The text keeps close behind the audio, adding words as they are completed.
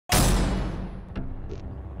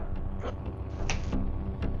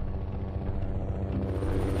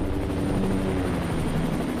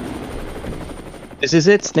This is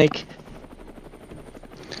it, Snake.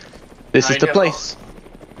 This is the place.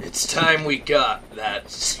 It's time we got that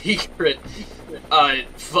secret,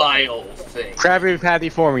 file thing. Krabby Patty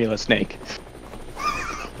formula, Snake.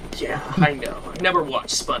 Yeah, I know. I've never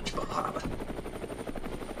watched SpongeBob.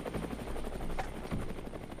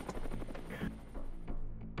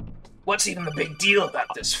 What's even the big deal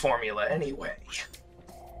about this formula, anyway?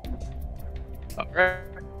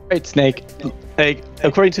 Alright, Snake. Like,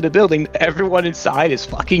 according to the building, everyone inside is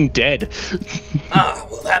fucking dead. Ah,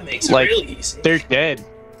 well that makes it really easy. They're dead.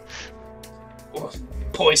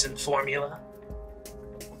 Poison formula?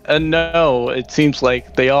 No, it seems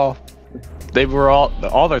like all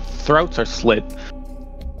their throats are slit.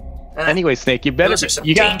 Anyway, Snake, you better.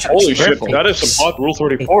 You got holy shit! That is some hot Rule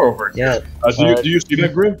 34 over here. Yeah. Do you see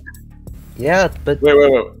that, Grim? Yeah, but wait.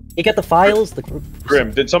 You get the files.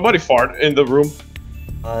 Grim, did somebody fart in the room?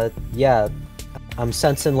 Yeah. I'm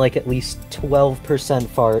sensing like at least 12%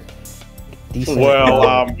 fart. Decent.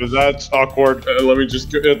 Well, that's awkward. Let me just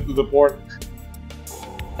get to the port.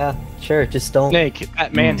 Yeah, sure. Just don't. Snake,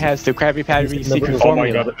 that man has the Krabby Patty secret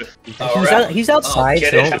formula. Oh my God. He's outside.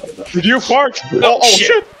 Did you fart? Oh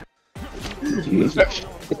shit!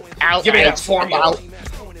 Ow, give me that formula.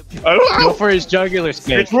 I don't know. Go for his jugular,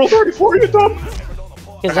 Snake. It's Rule 34, you dumb.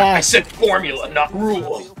 I said formula, not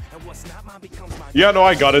rule. Yeah, no,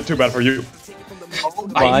 I got it. Too bad for you. Oh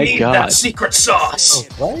I need that secret sauce.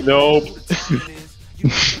 Oh, what? Nope.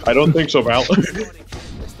 I don't think so, Val.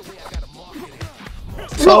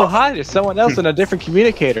 Oh, hi, there's someone else in a different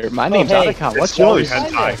communicator. My name's Otacon. What's yours?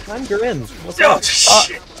 I'm Grim. What's up?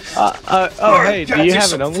 Shit. Hey, do you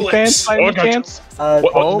have an OnlyFans by any chance?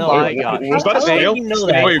 Oh my God. Was that a snail?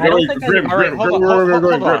 Wait, hold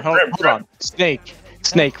on.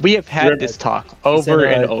 Snake, we have had this talk over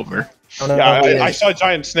and over. Yeah, I saw a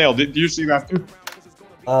giant snail. Did you see that too?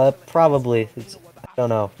 Probably. I don't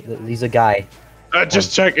know. He's a guy.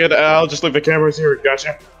 Just check it. I'll just leave the cameras here.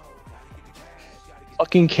 Gotcha.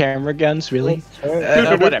 Fucking camera guns, really?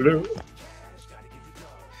 Whatever.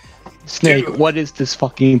 Snake, what is this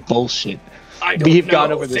fucking bullshit? I don't know.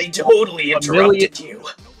 Gone over this. They totally interrupted you.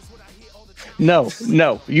 No,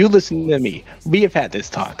 you listen to me. We have had this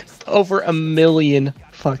talk over 1,000,000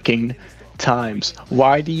 fucking times.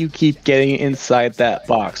 Why do you keep getting inside that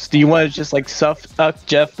box? Do you want to just like suck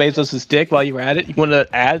Jeff Bezos' dick while you're at it? You want to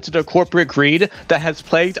add to the corporate greed that has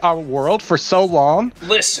plagued our world for so long?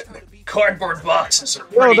 Listen, cardboard boxes are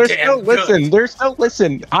pretty damn good.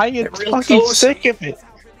 Listen. I am fucking sick of it.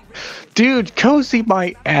 Dude, cozy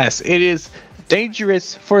my ass. It is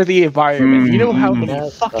dangerous for the environment. You know how many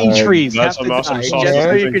fucking trees have to die just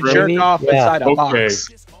so you can jerk off inside a box.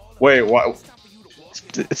 Wait, what?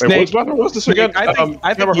 Snake, what was this again?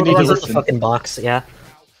 I think you need to listen. The fucking box, yeah.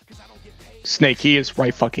 Snake, he is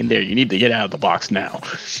right fucking there. You need to get out of the box now.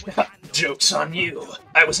 Joke's on you.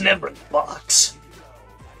 I was never in the box.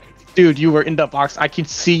 Dude, you were in the box. I can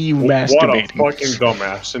see you masturbating. What a fucking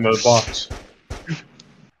dumbass in the box.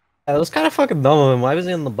 That was kind of fucking dumb of him. Why was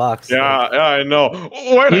he in the box? Yeah, I know.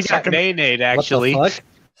 Wait a second. He got nay-nayed, actually. What the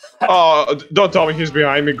fuck? Oh, don't tell me he's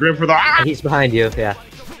behind me, Grim, for the— He's behind you, yeah.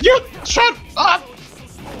 You shut up!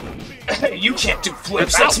 Hey, you can't do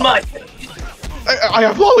flips, that's my thing. I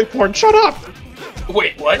have lolliporn, shut up!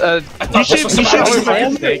 Wait, what? I thought this was about the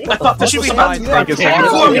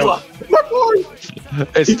formula.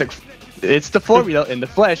 It's the formula in the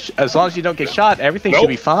flesh. As long as you don't get shot, everything should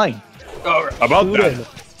be fine. Alright. About that.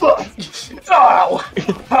 Ow!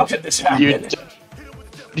 How did this happen?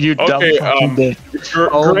 You dumb fucking bitch.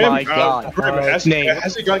 Oh Grim, my God. Snake,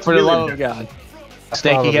 for the love of God.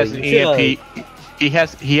 Snake, he has an EMP. He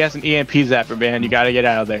has an EMP zapper, man. You gotta get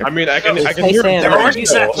out of there. I mean, I can hear him. There aren't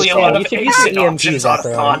exactly a lot of exit options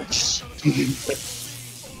on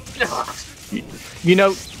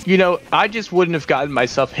You know, I just wouldn't have gotten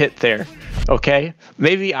myself hit there. Okay?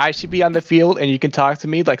 Maybe I should be on the field and you can talk to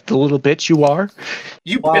me like the little bitch you are.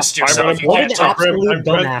 You pissed yourself. What an absolute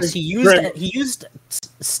dumbass. He used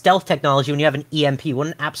stealth technology when you have an EMP. What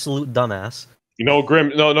an absolute dumbass. You know,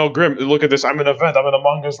 Grim, no, Grim, look at this. I'm in an event. I'm in a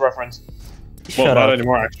Among Us reference. Well, not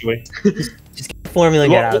anymore, actually. Just get the formula,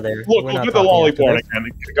 get out of there. Look at the lollipop again.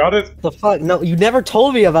 Got it? The fuck? No, you never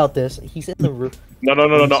told me about this. He's in the room. No,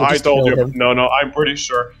 I told you. No, I'm pretty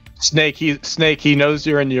sure. Snake, he knows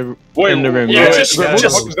you're in the room. Yeah,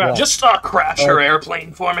 just crash her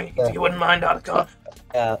airplane for me, if you wouldn't mind, Otacon.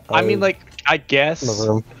 Yeah, I mean, like, I guess.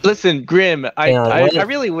 Listen, Grim, I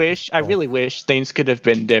really wish things could have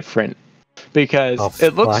been different, because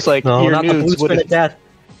it looks like your nudes would have.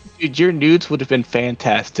 Your nudes would have been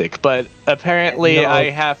fantastic, but apparently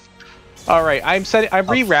I have All right, I'm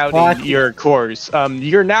rerouting your cores.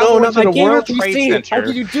 You're now going to the World Trade Center. How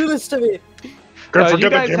did you do this to me? Forget the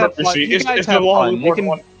gamer PC. It's the long important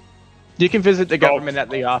one. You can visit the government at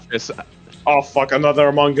the office. Oh fuck! Another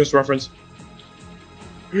Among Us reference.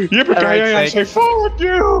 Yippee-ki-yay! Say fuck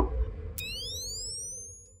you!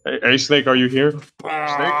 Hey, Snake, are you here? Snake?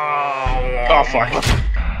 Oh fuck!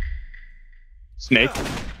 Snake?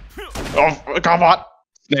 Oh, come on!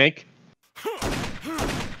 Snake?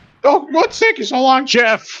 Oh, what's taking so long?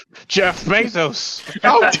 Jeff Bezos!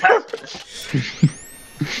 Oh, Jeff!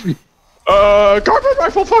 Carpet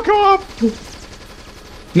rifle, fuck off!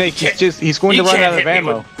 Snake, he's going to run out of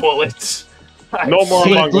ammo. Bullets. No more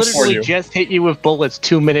Among Us for you. He literally just hit you with bullets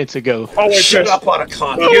 2 minutes ago. Oh wait, shut up on a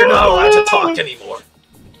con. You're not allowed to talk anymore.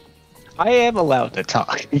 I am allowed to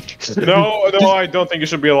talk. No, I don't think you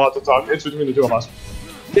should be allowed to talk. It's between the two of us.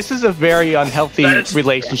 This is a very unhealthy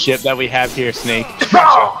relationship that we have here, Snake.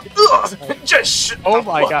 Just shut oh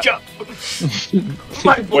my god. Up.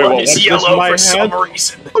 My blood is yellow for some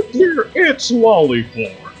reason. Here, it's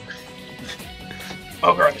lollipop.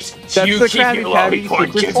 Oh, right. That's the Krabby Patty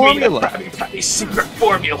secret formula. Krabby Patty secret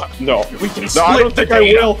formula. No. We can no, I don't think I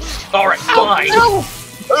will. Alright, fine.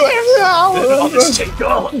 I'll just take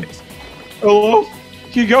all of it. Hello?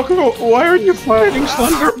 Kyoko, why are you fighting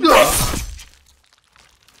Slender?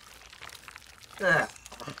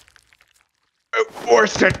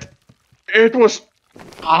 Worth it. It was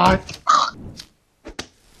hot.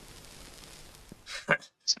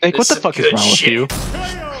 Snake, what the fuck is wrong with you?